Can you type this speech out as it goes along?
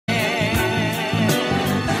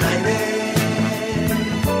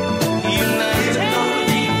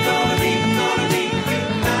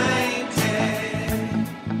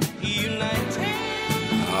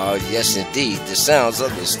Yes, indeed. The sounds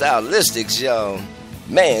of the stylistics, y'all.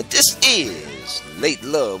 Man, this is Late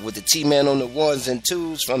Love with the T-Man on the ones and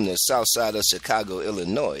twos from the south side of Chicago,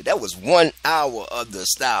 Illinois. That was 1 hour of the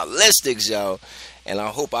stylistics, y'all. And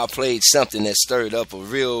I hope I played something that stirred up a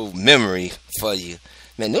real memory for you.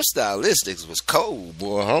 Man, those stylistics was cold,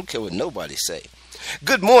 boy. I don't care what nobody say.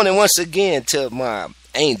 Good morning once again to my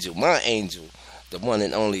angel, the one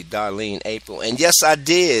and only Darlene April. And yes, I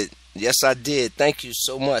did. Yes, I did. Thank you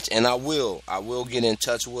so much. And I will get in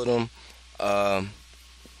touch with them.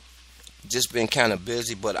 Just been kind of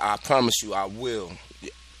busy, but I promise you I will.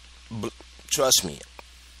 Trust me.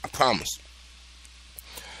 I promise.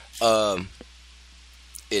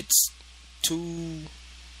 It's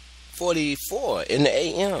 2:44 in the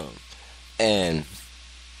AM. And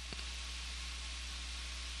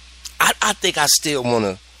I think I still want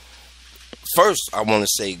to. First, I want to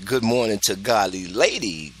say good morning to Godly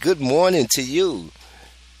Lady. Good morning to you.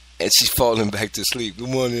 And she's falling back to sleep. Good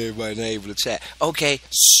morning, everybody. Not able to chat. Okay.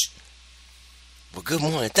 Shh. Well, good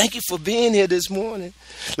morning. Thank you for being here this morning.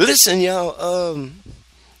 Listen, y'all.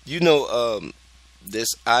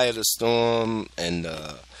 This Eye of the Storm and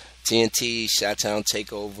TNT, Chi-Town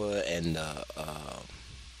Takeover, and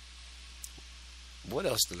what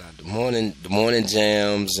else did I do? The morning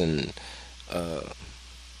jams and the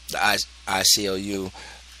ICLU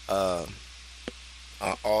are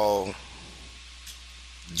all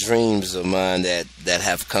dreams of mine that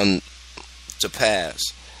have come to pass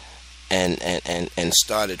and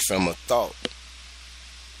started from a thought,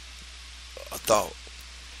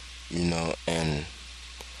 and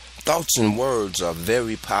thoughts and words are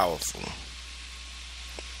very powerful,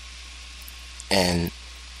 and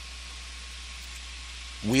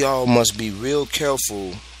we all must be real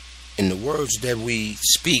careful in the words that we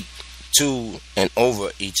speak to and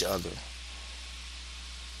over each other.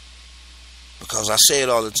 Because I say it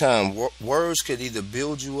all the time, words could either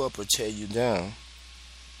build you up or tear you down.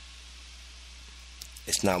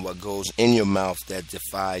 It's not what goes in your mouth that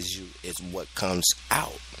defies you, it's what comes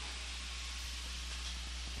out.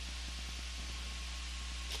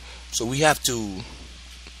 So we have to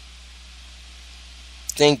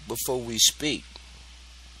think before we speak.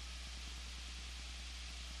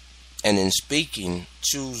 And in speaking,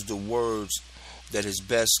 choose the words that is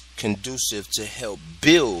best conducive to help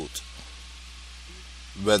build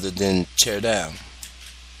rather than tear down.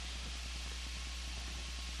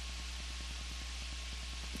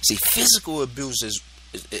 See, physical abuse is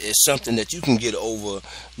something that you can get over,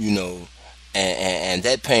 and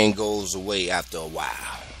that pain goes away after a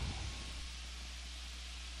while.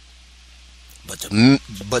 But the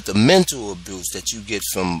mental abuse that you get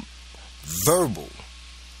from verbal,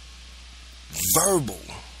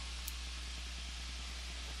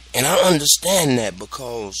 and I understand that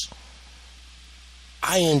because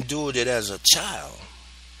I endured it as a child.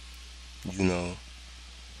 The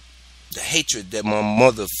hatred that my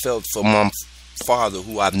mother felt for my father,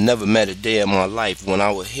 who I've never met a day in my life. When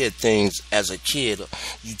I would hear things as a kid,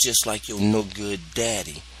 you just like your no good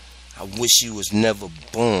daddy, I wish you was never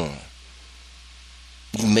born,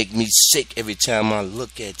 you make me sick every time I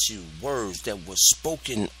look at you. Words that were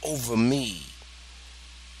spoken over me,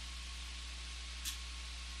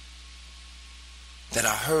 that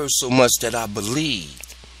I heard so much that I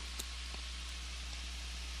believed.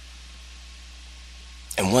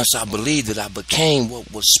 And once I believed it, I became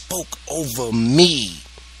what was spoke over me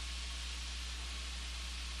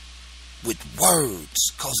with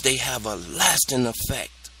words, because they have a lasting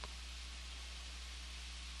effect.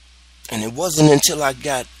 And it wasn't until I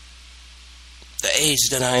got the age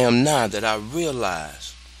that I am now that I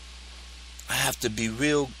realized I have to be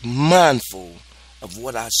real mindful of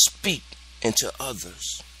what I speak into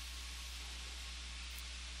others.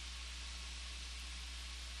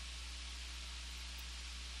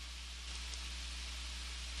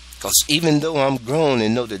 Because even though I'm grown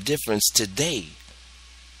and know the difference today,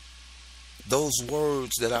 those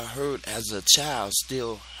words that I heard as a child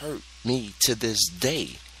still hurt me to this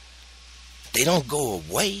day. They don't go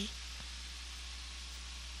away.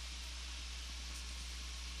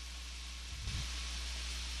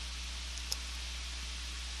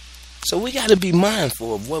 So we got to be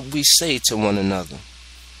mindful of what we say to one another.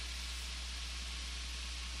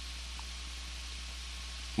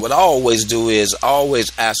 What I always do is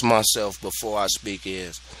always ask myself before I speak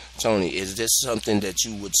is, Tony, is this something that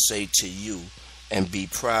you would say to you and be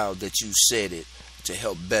proud that you said it to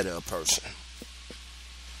help better a person?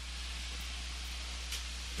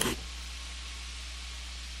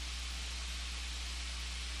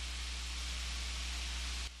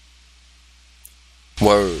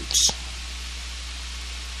 Words.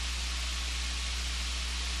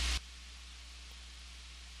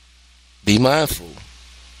 be mindful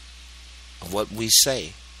of what we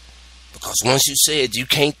say. Because once you say it, you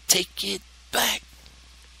can't take it back.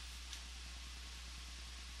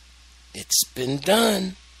 It's been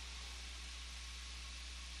done.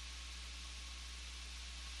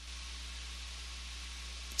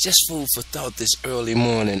 Just food for thought this early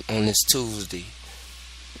morning on this Tuesday.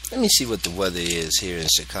 Let me see what the weather is here in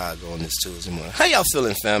Chicago on this Tuesday morning. How y'all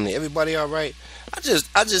feeling, family? Everybody all right? I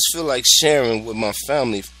just feel like sharing with my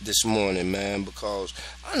family this morning, man, because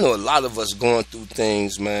I know a lot of us going through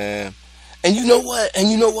things, man. And you know what?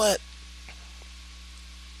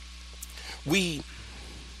 We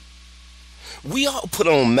all put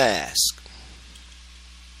on masks.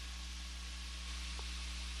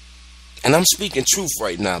 And I'm speaking truth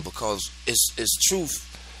right now because it's truth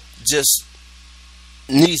just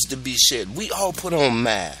needs to be shared. We all put on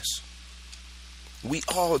masks. We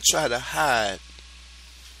all try to hide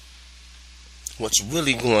what's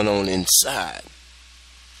really going on inside.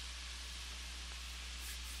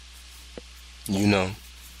 You know?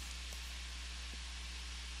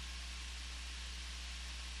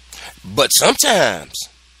 But sometimes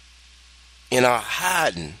in our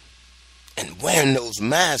hiding and wearing those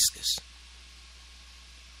masks,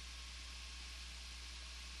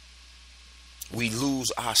 we lose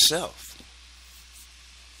ourselves.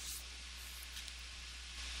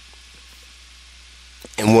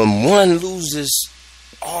 And when one loses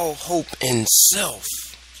all hope in self,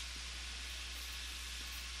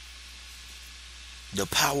 the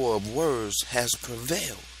power of words has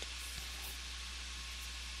prevailed.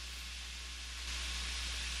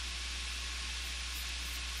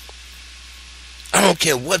 I don't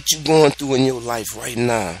care what you're going through in your life right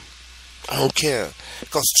now. I don't care.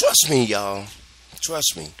 Because trust me, y'all.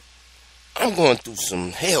 Trust me. I'm going through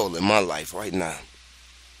some hell in my life right now.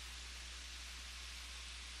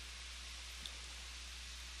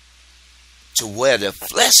 To where the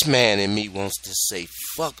flesh man in me wants to say,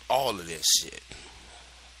 fuck all of this shit.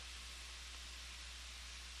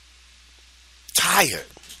 Tired.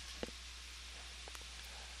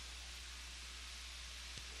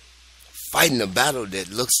 Fighting a battle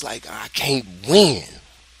that looks like I can't win.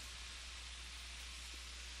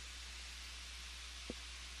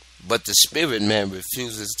 But the spirit man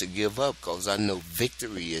refuses to give up because I know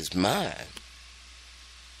victory is mine.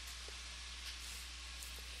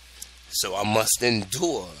 So I must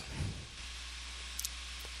endure.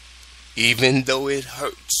 Even though it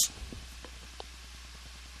hurts.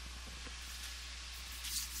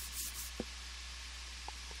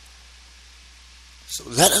 So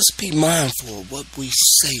let us be mindful of what we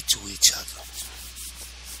say to each other.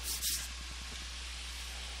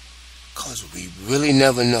 Because we really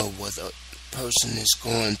never know what a person is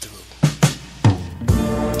going through.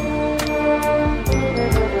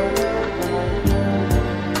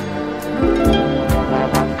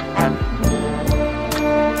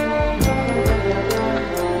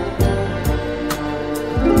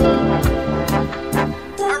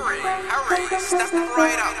 Hurry, step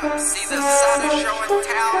right up. See the saddest show in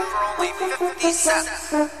town for only 50 cents.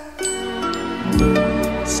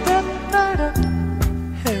 Step right up.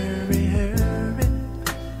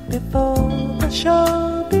 Before the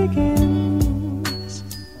show begins,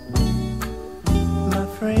 my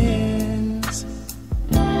friends,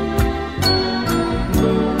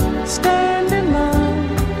 stand in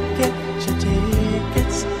line, get your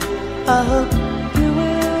tickets. I hope you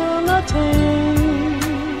will attend.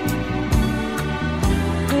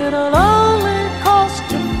 It'll only cost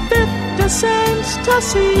you 50 cents to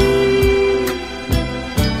see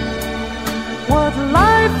what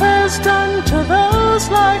life has done to those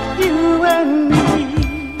like you and me.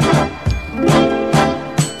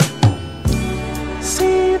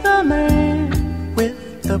 See the man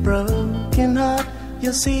with the broken heart,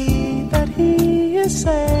 you'll see that he is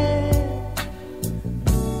sad.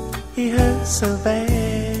 He hurts so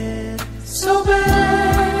bad, so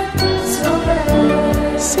bad, so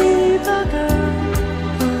bad. See the girl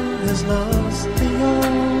who has lost the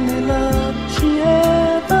only love she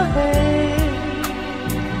ever had.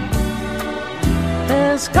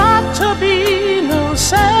 There's got to be no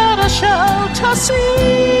sadder show to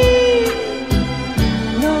see.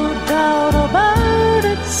 No doubt about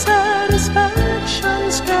it,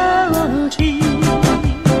 satisfaction's guaranteed.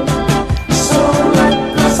 So let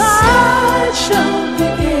the sideshow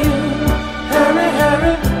begin. Hurry,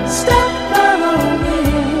 hurry, step right on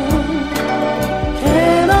in.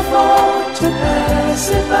 Can't afford to pass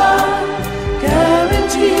it by.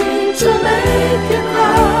 Guaranteed to make it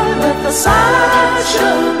right. Let the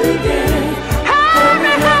sideshow begin.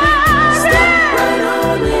 Hurry, hurry, step right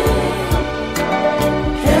on in.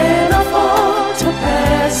 Can't afford to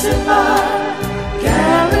pass it by.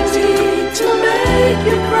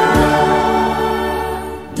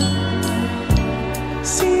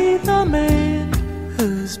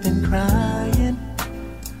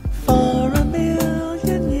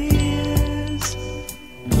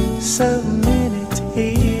 so many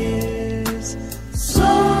tears.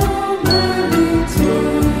 So many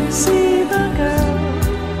tears. See the girl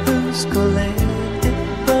who's collected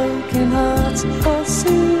broken hearts for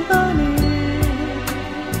souvenirs.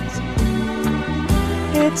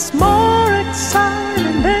 It's more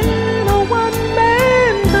exciting than a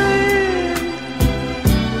one-man band.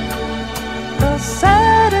 The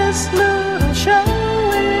saddest little show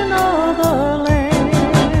in all the land.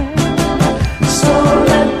 So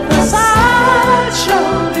let the sideshow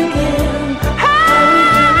begin.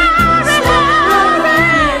 Hurry, hurry.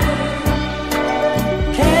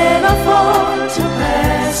 Can't afford to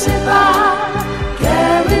pass it by.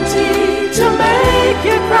 Guaranteed to make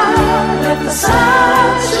you cry. Let the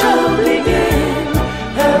sideshow begin.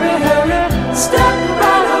 Hurry, hurry, step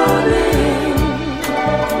right on in.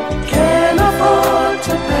 Can't afford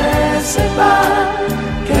to pass it by.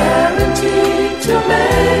 Guaranteed to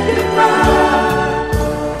make you cry.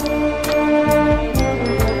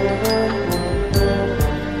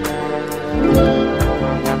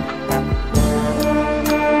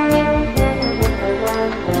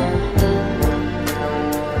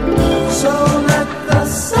 So let the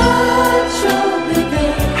sideshow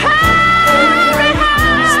begin. Hurry,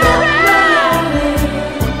 step right on in.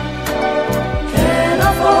 Can't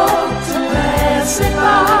afford to pass it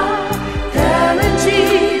by.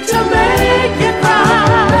 Guaranteed to make you cry.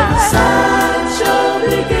 Let the sideshow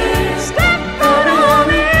begin. Step right on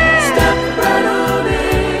in. Step right on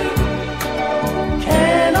in.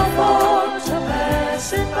 Can't afford to pass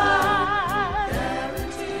it by.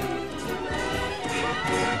 Guaranteed to make you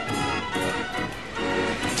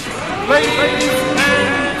Ladies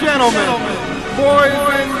and gentlemen, boys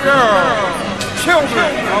and girls,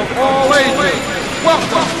 children of all ages,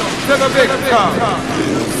 welcome to the Big Top.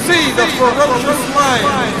 See the ferocious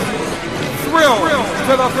lion, thrill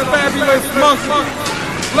to the fabulous monkey,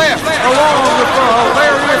 laugh along with the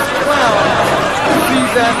hilarious clown. See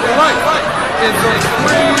that life is a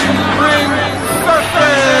three-ring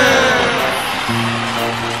circus.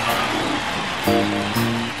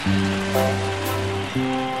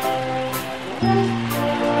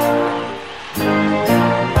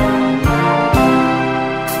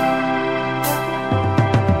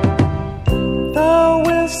 The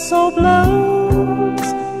whistle blows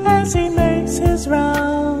as he makes his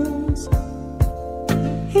rounds.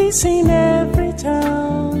 He's seen every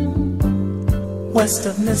town west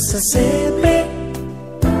of Mississippi.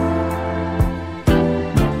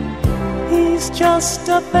 He's just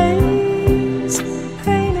a face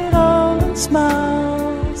painted all in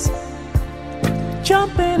smiles,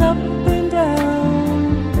 jumping up and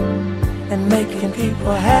down and making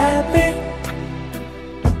people happy.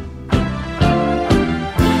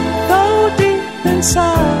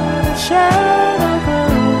 Inside a shadow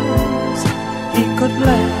grows. He could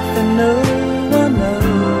laugh and no one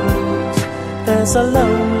knows. There's a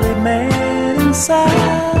lonely man inside.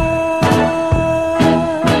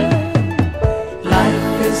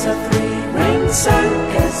 Life is a three-ring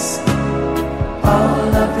circus.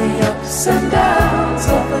 All of the ups and downs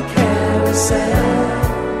of a carousel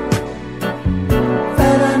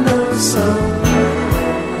that I know so.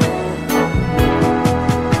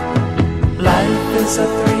 It's a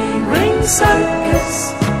three-ring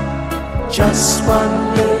circus, just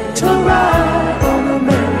one little ride on a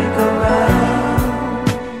merry-go-round,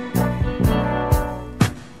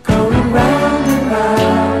 going round and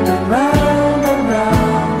round and round and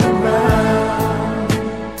round and round.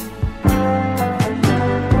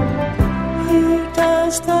 He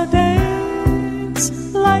does the dance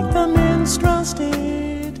like the minstrels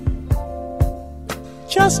did,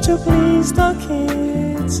 just to please the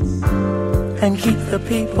kids and keep the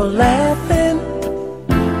people laughing.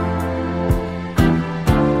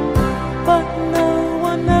 But no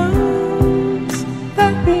one knows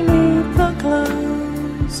that beneath the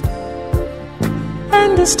clothes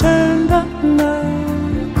and his turned up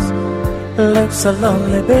nose lurks a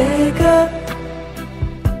lonely beggar.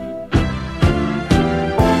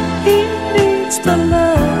 He needs the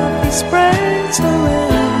love he spreads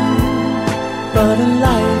around, but in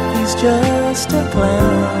life he's just a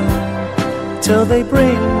clown till they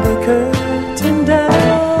bring the curtain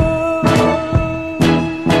down.